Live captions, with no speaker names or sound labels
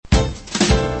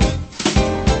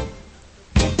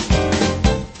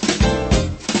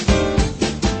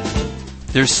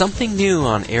There's something new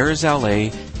on AIRS LA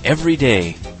every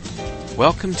day.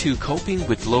 Welcome to Coping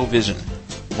with Low Vision.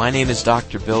 My name is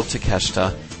Dr. Bill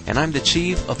Takeshita, and I'm the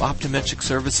Chief of Optometric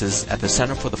Services at the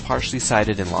Center for the Partially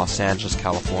Sighted in Los Angeles,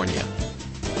 California.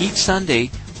 Each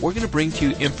Sunday, we're going to bring to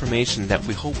you information that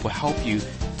we hope will help you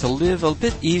to live a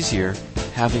bit easier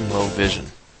having low vision.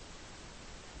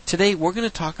 Today, we're going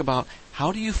to talk about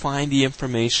how do you find the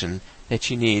information that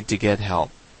you need to get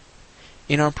help.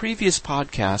 In our previous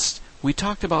podcast, we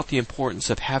talked about the importance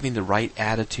of having the right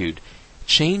attitude,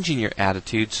 changing your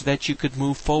attitude so that you could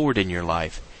move forward in your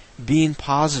life, being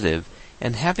positive,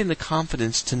 and having the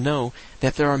confidence to know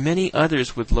that there are many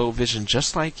others with low vision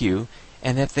just like you,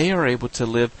 and that they are able to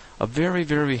live a very,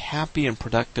 very happy and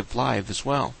productive life as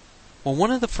well. Well,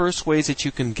 one of the first ways that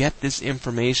you can get this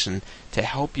information to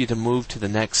help you to move to the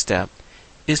next step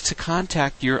is to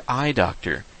contact your eye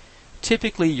doctor.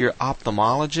 Typically, your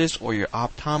ophthalmologist or your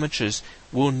optometrist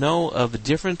will know of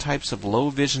different types of low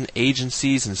vision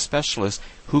agencies and specialists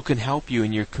who can help you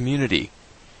in your community.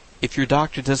 If your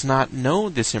doctor does not know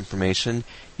this information,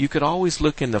 you could always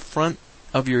look in the front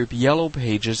of your yellow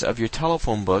pages of your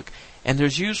telephone book, and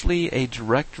there's usually a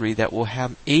directory that will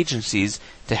have agencies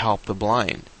to help the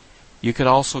blind. You could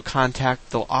also contact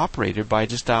the operator by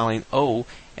just dialing O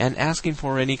and asking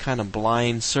for any kind of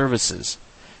blind services.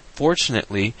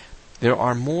 Fortunately, there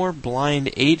are more blind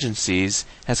agencies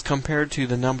as compared to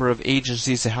the number of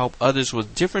agencies to help others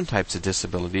with different types of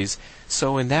disabilities,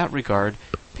 so in that regard,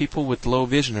 people with low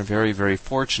vision are very, very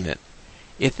fortunate.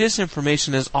 If this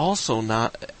information is also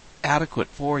not adequate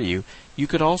for you, you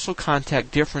could also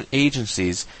contact different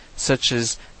agencies such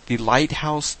as the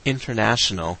Lighthouse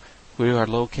International, who are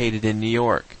located in New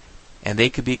York, and they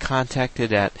could be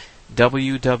contacted at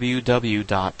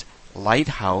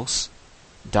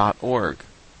www.lighthouse.org.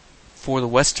 For the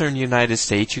Western United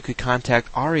States, you could contact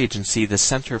our agency, the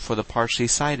Center for the Partially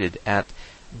Sighted, at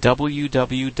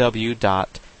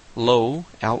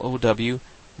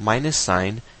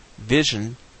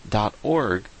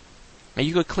www.vision.org. And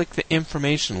you could click the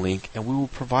information link, and we will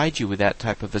provide you with that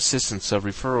type of assistance of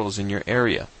referrals in your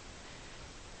area.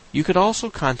 You could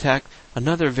also contact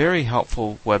another very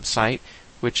helpful website,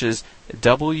 which is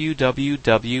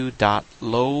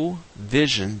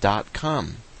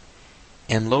www.lowvision.com.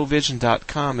 And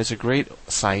lowvision.com is a great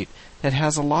site that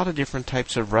has a lot of different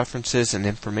types of references and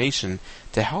information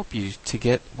to help you to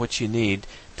get what you need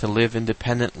to live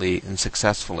independently and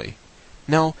successfully.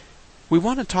 Now, we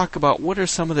want to talk about what are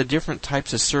some of the different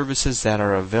types of services that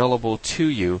are available to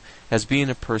you as being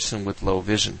a person with low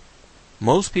vision.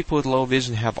 Most people with low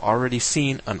vision have already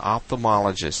seen an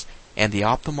ophthalmologist, and the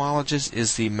ophthalmologist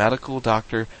is the medical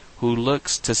doctor who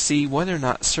looks to see whether or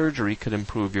not surgery could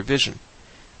improve your vision.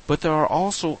 But there are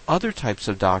also other types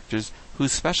of doctors who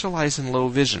specialize in low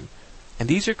vision, and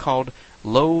these are called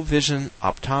low vision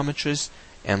optometrists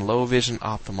and low vision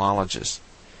ophthalmologists.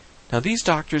 Now, these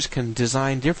doctors can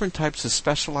design different types of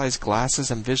specialized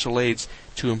glasses and visual aids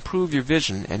to improve your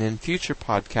vision, and in future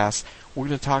podcasts, we're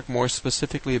going to talk more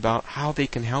specifically about how they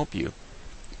can help you.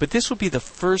 But this will be the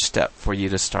first step for you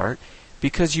to start,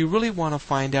 because you really want to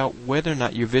find out whether or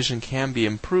not your vision can be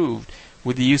improved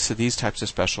with the use of these types of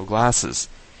special glasses.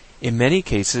 In many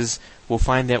cases, we'll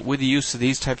find that with the use of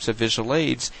these types of visual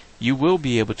aids, you will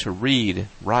be able to read,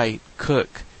 write,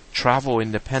 cook, travel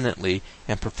independently,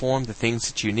 and perform the things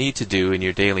that you need to do in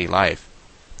your daily life.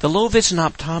 The low vision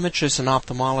optometrist and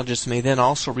ophthalmologist may then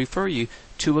also refer you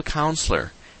to a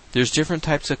counselor. There's different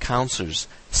types of counselors,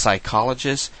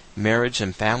 psychologists, marriage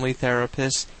and family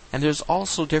therapists, and there's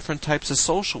also different types of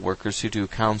social workers who do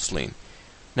counseling.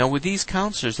 Now, with these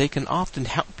counselors, they can often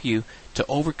help you to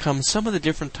overcome some of the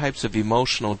different types of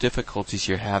emotional difficulties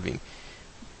you're having.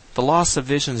 The loss of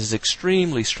vision is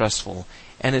extremely stressful,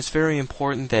 and it's very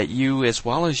important that you, as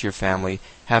well as your family,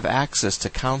 have access to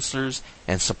counselors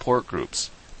and support groups.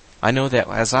 I know that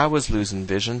as I was losing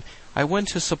vision, I went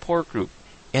to a support group,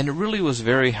 and it really was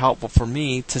very helpful for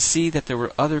me to see that there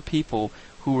were other people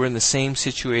who were in the same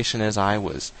situation as I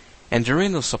was. And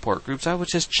during those support groups, I was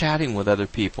just chatting with other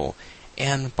people.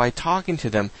 And by talking to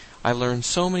them, I learned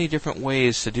so many different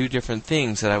ways to do different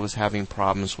things that I was having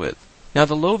problems with. Now,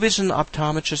 the low vision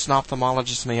optometrists and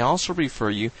ophthalmologists may also refer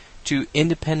you to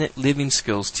independent living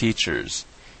skills teachers.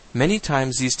 Many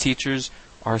times these teachers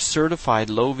are certified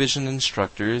low vision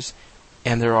instructors,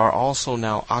 and there are also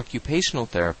now occupational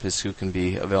therapists who can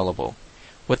be available.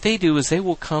 What they do is they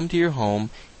will come to your home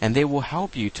and they will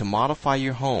help you to modify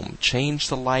your home, change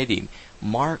the lighting,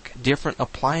 mark different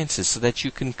appliances so that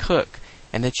you can cook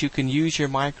and that you can use your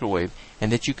microwave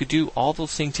and that you could do all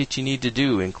those things that you need to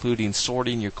do, including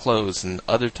sorting your clothes and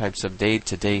other types of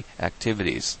day-to-day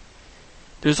activities.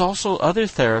 There's also other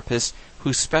therapists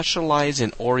who specialize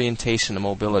in orientation and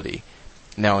mobility.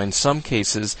 Now, in some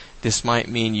cases, this might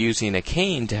mean using a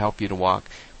cane to help you to walk,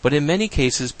 but in many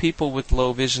cases, people with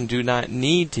low vision do not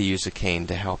need to use a cane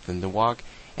to help them to walk,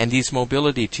 and these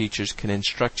mobility teachers can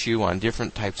instruct you on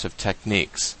different types of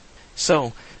techniques.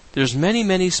 So, there's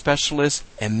many specialists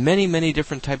and many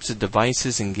different types of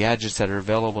devices and gadgets that are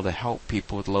available to help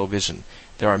people with low vision.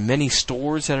 There are many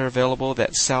stores that are available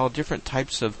that sell different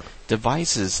types of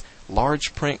devices,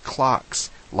 large print clocks,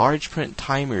 large print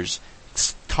timers,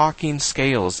 talking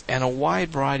scales, and a wide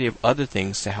variety of other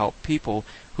things to help people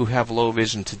who have low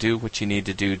vision to do what you need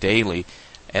to do daily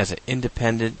as an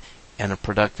independent and a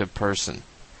productive person.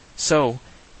 So,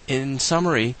 in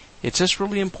summary, it's just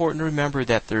really important to remember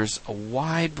that there's a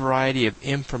wide variety of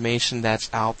information that's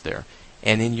out there.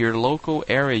 And in your local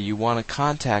area, you want to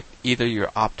contact either your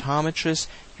optometrist,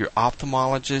 your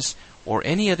ophthalmologist, or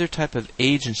any other type of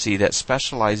agency that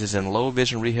specializes in low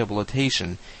vision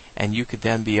rehabilitation, and you could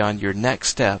then be on your next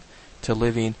step to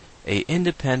living an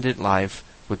independent life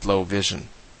with low vision.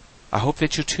 I hope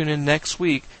that you'll tune in next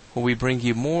week when we bring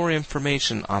you more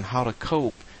information on how to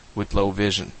cope with low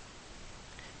vision.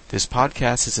 This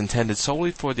podcast is intended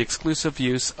solely for the exclusive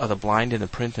use of the blind and the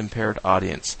print-impaired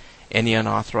audience. Any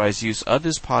unauthorized use of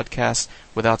this podcast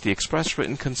without the express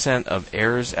written consent of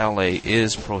Airs LA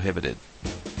is prohibited.